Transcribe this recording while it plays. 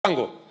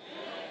mpango?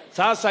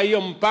 Sasa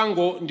hiyo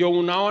mpango ndio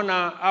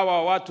unaona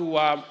hawa watu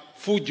wa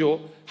fujo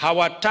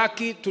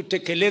hawataki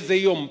tutekeleze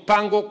hiyo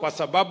mpango kwa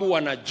sababu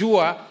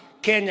wanajua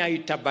Kenya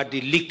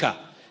itabadilika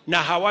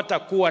na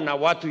hawatakuwa na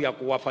watu ya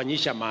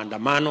kuwafanyisha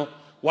maandamano,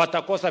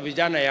 watakosa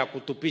vijana ya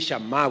kutupisha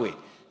mawe.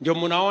 Ndio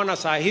mnaona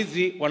saa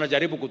hizi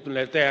wanajaribu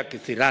kutuletea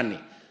kisirani.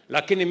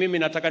 Lakini mimi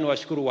nataka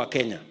niwashukuru wa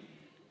Kenya.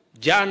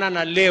 Jana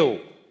na leo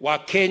wa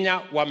Kenya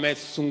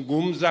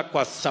wamezungumza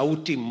kwa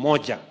sauti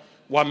moja.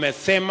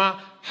 Wamesema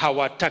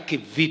hawataki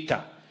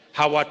vita,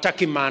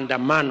 hawataki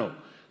maandamano,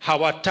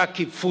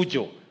 hawataki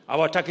fujo,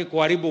 hawataki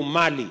kuharibu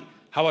mali,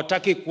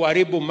 hawataki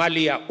kuharibu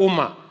mali ya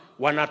umma.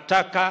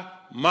 Wanataka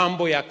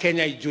mambo ya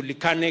Kenya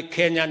ijulikane.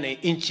 Kenya ni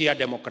nchi ya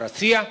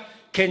demokrasia,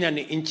 Kenya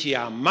ni nchi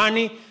ya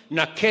amani,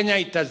 na Kenya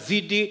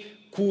itazidi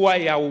kuwa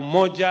ya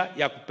umoja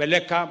ya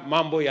kupeleka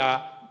mambo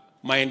ya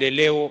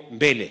maendeleo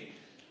mbele.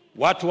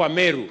 Watu wa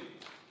Meru,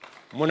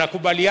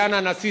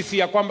 mnakubaliana na sisi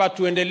ya kwamba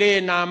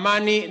tuendelee na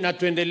amani na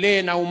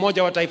tuendelee na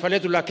umoja wa taifa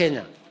letu la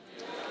Kenya?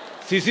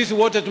 Sisi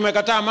wote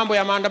tumekataa mambo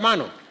ya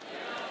maandamano.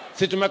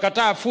 Si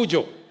tumekataa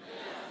fujo.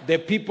 The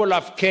people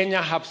of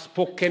Kenya have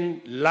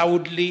spoken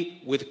loudly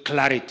with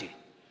clarity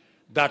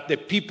that the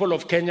people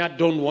of Kenya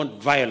don't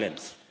want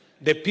violence.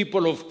 The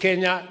people of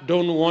Kenya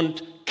don't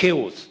want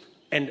chaos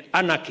and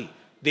anarchy.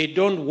 They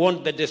don't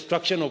want the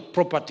destruction of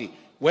property,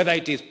 whether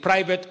it is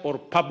private or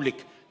public.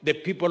 The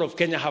people of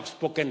Kenya have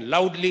spoken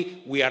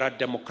loudly. We are a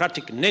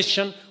democratic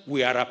nation.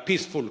 We are a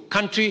peaceful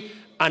country.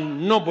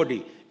 And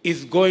nobody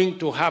is going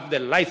to have the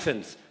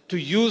license to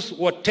use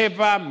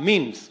whatever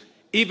means,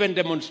 even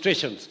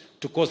demonstrations,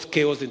 to cause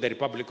chaos in the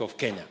Republic of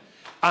Kenya.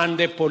 And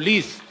the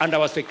police and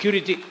our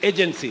security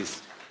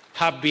agencies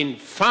have been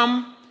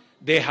firm.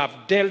 They have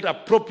dealt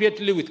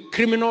appropriately with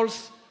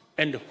criminals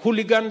and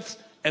hooligans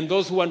and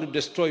those who want to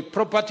destroy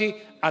property,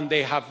 and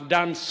they have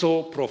done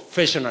so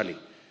professionally.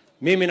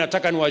 Mimi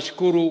nataka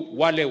niwashukuru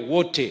wale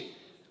wote,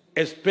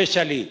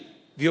 especially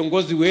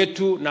viongozi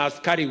wetu na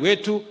askari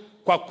wetu,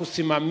 kwa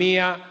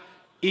kusimamia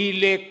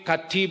ile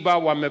katiba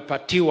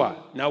wamepatiwa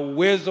na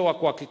uwezo wa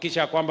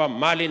kuhakikisha kwamba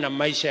mali na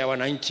maisha ya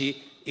wananchi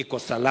iko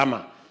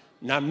salama.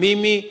 Na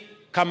mimi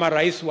kama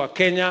rais wa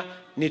Kenya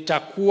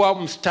nitakuwa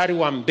mstari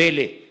wa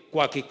mbele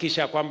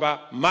kuhakikisha kwamba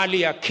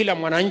mali ya kila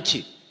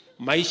mwananchi,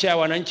 maisha ya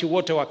wananchi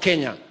wote wa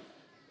Kenya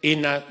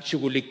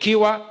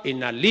inashughulikiwa,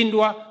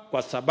 inalindwa,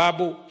 kwa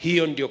sababu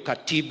hiyo ndio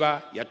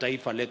katiba ya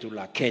taifa letu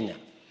la Kenya.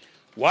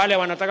 Wale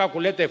wanataka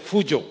kulete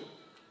fujo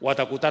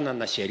watakutana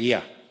na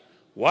sheria.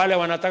 Wale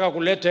wanataka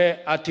kulete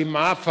ati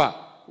maafa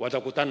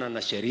watakutana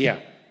na sheria,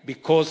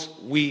 because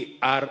we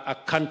are a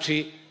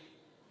country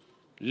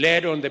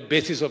led on the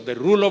basis of the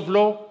rule of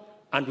law,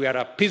 and we are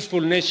a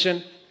peaceful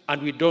nation,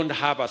 and we don't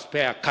have a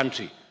spare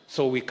country.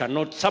 So we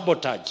cannot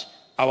sabotage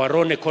our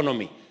own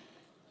economy.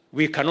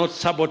 We cannot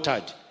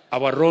sabotage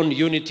our own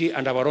unity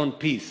and our own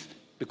peace,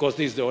 because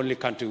this is the only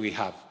country we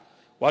have.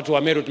 Watu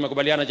wa Meru,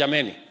 tumekubaliana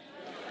jameni?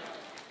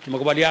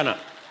 Tumekubaliana?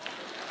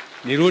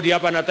 Nirudi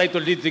hapa na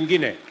title deeds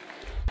zingine.